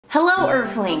Hello,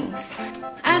 Earthlings!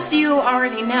 As you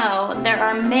already know, there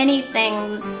are many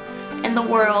things in the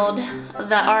world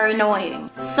that are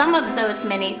annoying. Some of those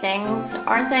many things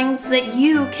are things that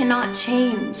you cannot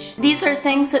change. These are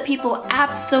things that people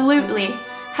absolutely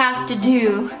have to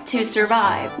do to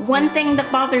survive. One thing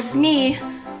that bothers me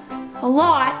a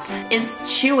lot is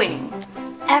chewing.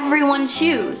 Everyone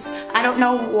chews. I don't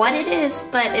know what it is,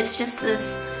 but it's just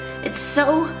this, it's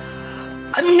so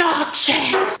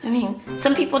obnoxious. I mean,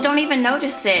 some people don't even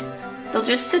notice it. They'll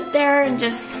just sit there and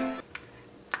just,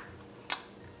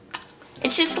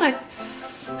 it's just like,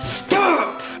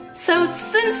 stop. So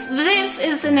since this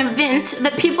is an event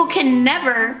that people can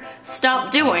never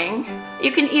stop doing,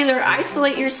 you can either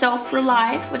isolate yourself for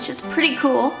life, which is pretty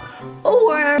cool,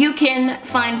 or you can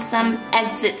find some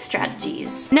exit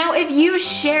strategies. Now, if you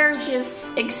share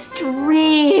this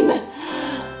extreme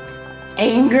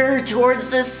anger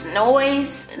towards this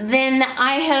noise, then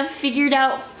I have figured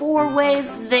out 4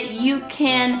 ways that you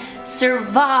can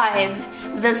survive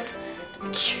this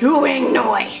chewing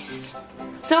noise.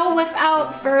 So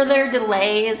without further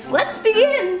delays, let's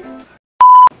begin.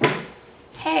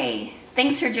 Hey,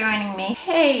 thanks for joining me.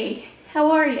 Hey,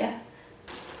 how are you?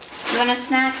 You want a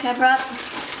snack? I brought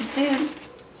some food.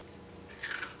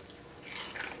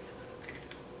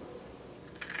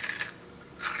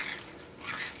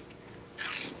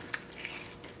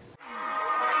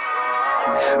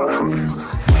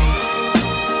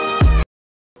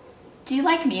 Do you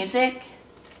like music?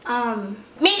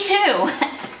 Me too!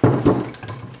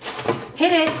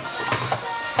 Hit it!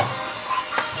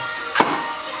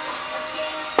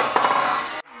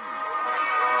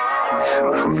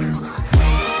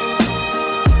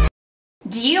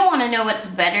 Do you want to know what's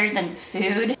better than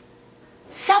food?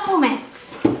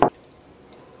 Supplements!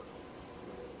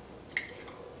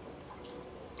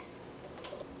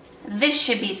 This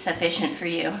should be sufficient for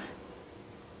you.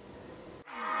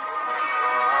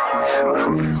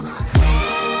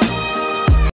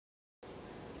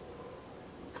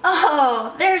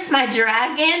 Oh, there's my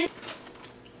dragon.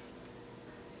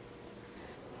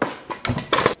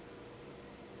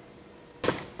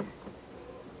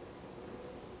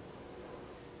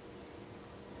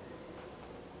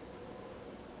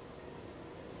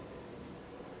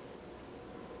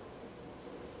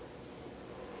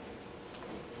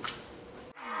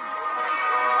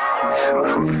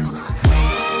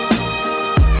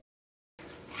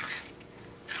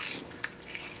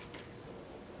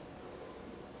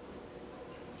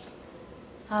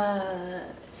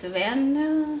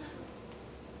 Savannah?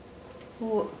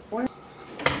 Where?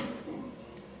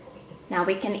 Now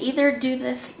we can either do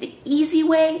this the easy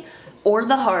way or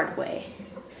the hard way.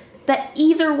 But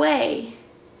either way,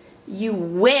 you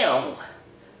will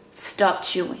stop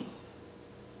chewing.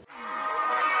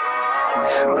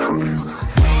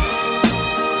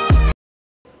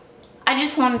 I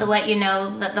just wanted to let you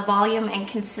know that the volume and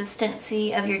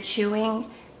consistency of your chewing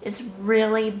is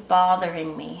really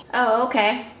bothering me. Oh,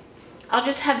 okay. I'll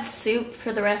just have soup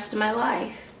for the rest of my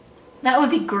life. That would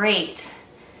be great.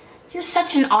 You're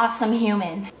such an awesome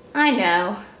human. I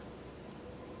know.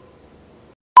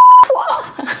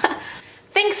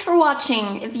 Thanks for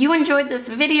watching. If you enjoyed this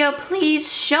video, please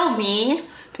show me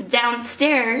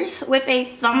downstairs with a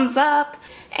thumbs up.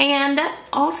 And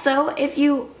also, if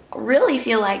you really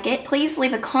feel like it, please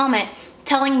leave a comment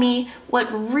telling me what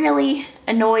really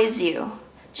annoys you.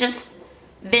 Just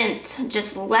vent,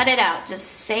 just let it out, just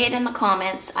say it in the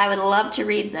comments. I would love to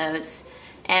read those,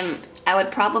 and I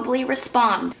would probably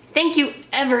respond. Thank you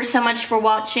ever so much for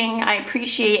watching. I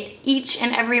appreciate each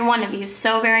and every one of you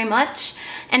so very much,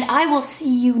 and I will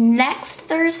see you next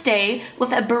Thursday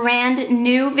with a brand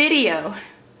new video.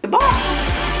 Goodbye!